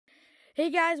Hey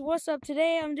guys, what's up?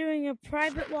 Today I'm doing a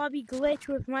private lobby glitch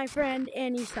with my friend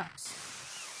and he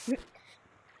sucks.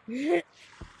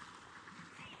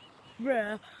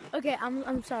 Bruh. Okay,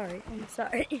 I'm sorry. I'm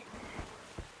sorry.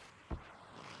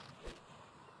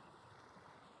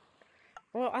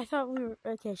 Well, I thought we were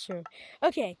okay, sure.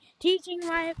 Okay, teaching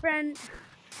my friend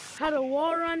how to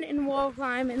wall run and wall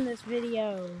climb in this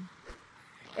video.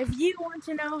 If you want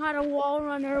to know how to wall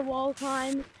run or wall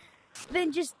climb,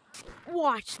 then just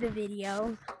watch the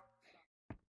video.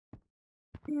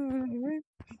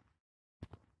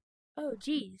 Oh,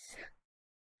 jeez.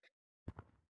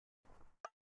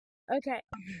 Okay.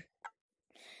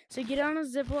 So get on a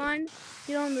zip line.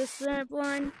 Get on the zip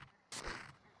line.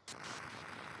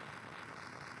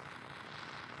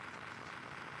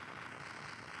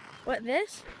 What,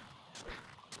 this?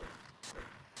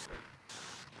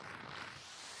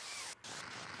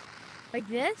 Like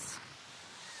this?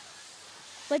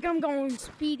 Like I'm going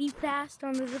speedy fast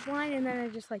on the zip line and then I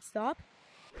just like stop?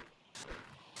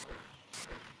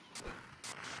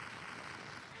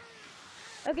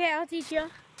 Okay, I'll teach you.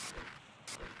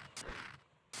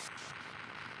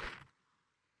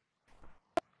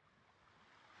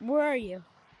 Where are you?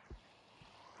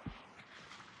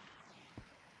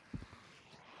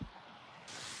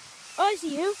 Oh, I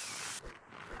see you.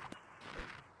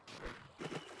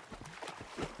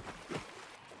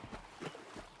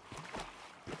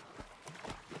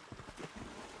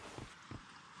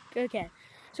 Okay,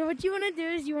 so what you want to do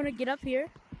is you want to get up here.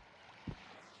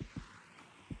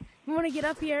 You want to get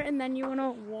up here and then you want to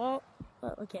walk.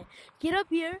 Oh, okay, get up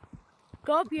here.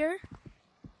 Go up here.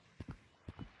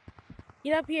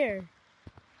 Get up here.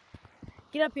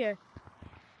 Get up here.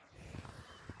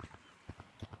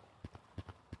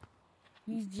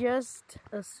 He's just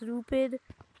a stupid,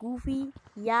 goofy,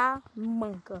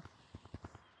 monka.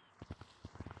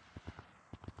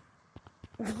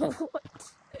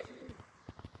 What?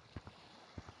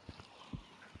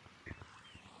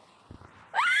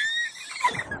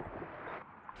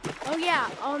 Oh yeah,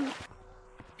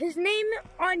 his name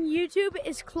on YouTube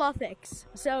is Klufix,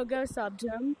 so go sub to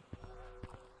him.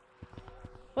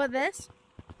 What, this?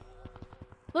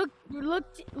 Look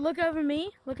over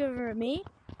me. Look over at me.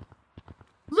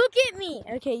 Look at me!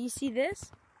 Okay, you see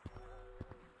this?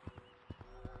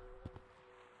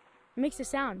 It makes a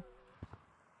sound.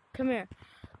 Come here.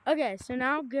 Okay, so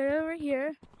now get over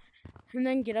here, and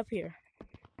then get up here.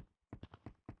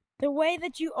 The way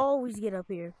that you always get up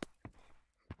here.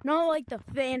 Not like the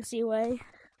fancy way,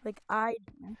 like I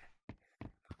do.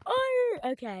 Oh,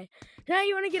 okay. Now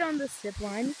you want to get on the zip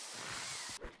line.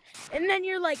 And then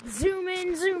you're like zoom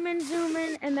in,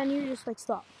 and then you just like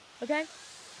stop, okay?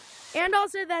 And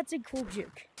also that's a cool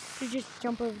juke. You just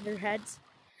jump over their heads.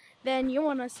 Then you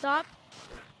want to stop,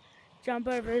 jump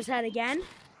over his head again,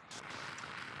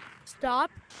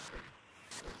 stop,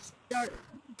 start.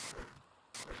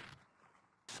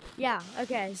 Yeah,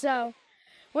 okay, so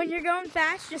when you're going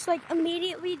fast, just like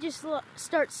immediately just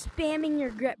start spamming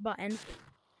your grip button.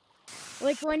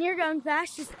 Like when you're going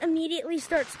fast, just immediately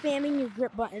start spamming your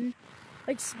grip button.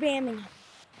 Like spamming it.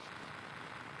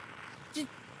 Just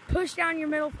push down your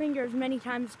middle finger as many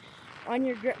times on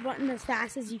your grip button as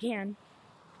fast as you can.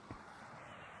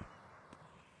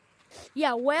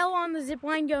 Yeah, whale on the zip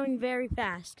line going very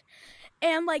fast.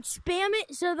 And like spam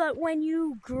it so that when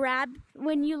you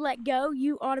let go,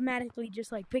 you automatically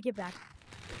just like pick it back.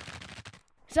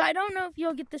 So I don't know if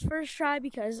you'll get this first try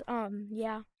because,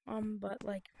 but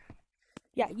like,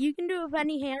 yeah, you can do it with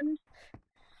any hand.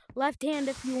 Left hand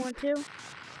if you want to.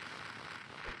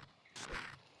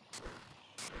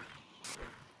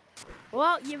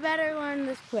 Well, you better learn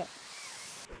this quick.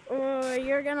 Or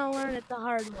you're gonna learn it the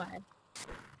hard way.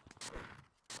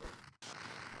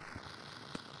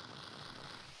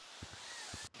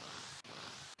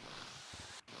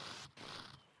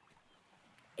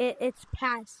 It's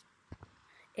past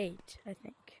 8, I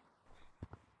think.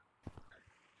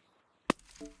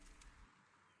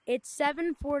 It's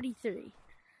 7:43.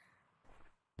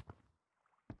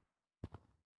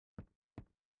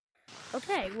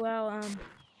 Okay, well,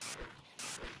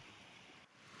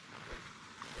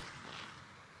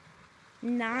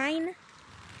 9?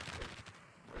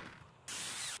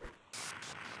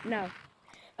 No.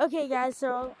 Okay, guys,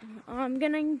 so I'm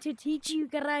going to teach you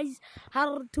guys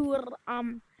how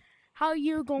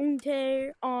you're going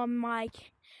to,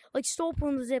 like stop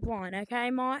on the zip line,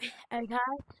 okay, Mike? Okay?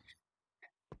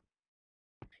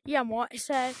 Yeah, Mike,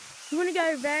 so you want to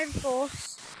go very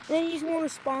fast, then you just want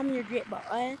to spam your grip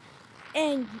button,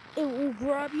 and it will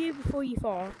grab you before you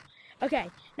fall.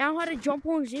 Okay, now how to jump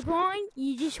on zip line,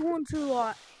 you just want to,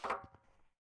 like,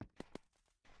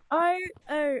 oh,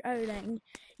 dang.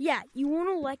 Yeah, you want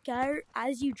to let go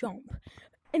as you jump.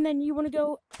 And then you want to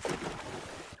go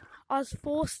as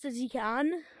fast as you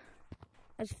can.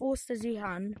 As fast as you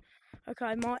can.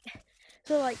 Okay,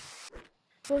 so like,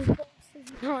 go as fast as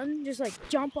you can. Just like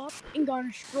jump up and go in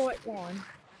a straight line.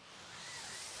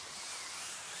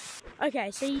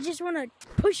 Okay, so you just want to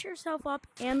push yourself up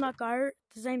and let go at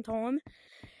the same time.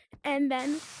 And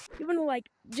then you want to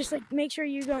like, just like make sure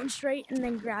you're going straight and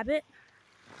then grab it.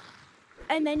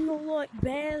 And then you'll like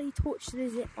barely touch the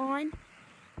zip line.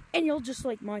 And you'll just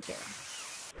like make it.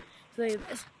 So look at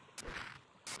this.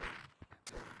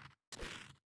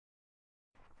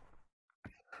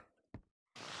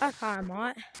 Okay,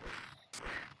 mate.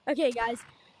 Okay, guys.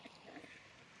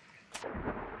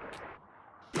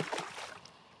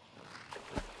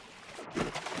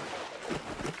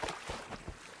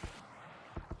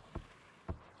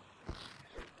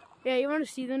 Yeah, you want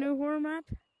to see the new horror map?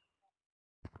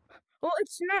 Well,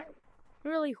 it's not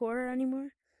really horror anymore.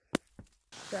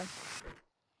 So.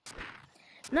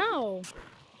 No.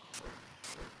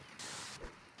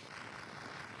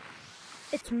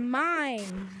 It's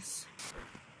mines.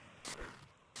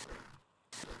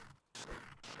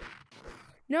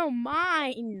 No,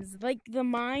 mines. Like the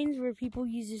mines where people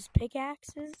use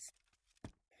pickaxes.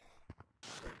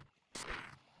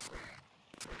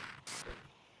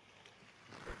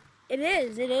 It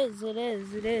is.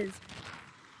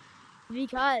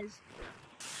 Because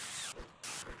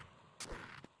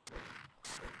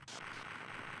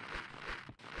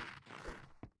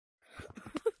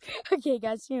okay,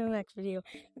 guys, see you in the next video.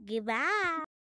 Goodbye.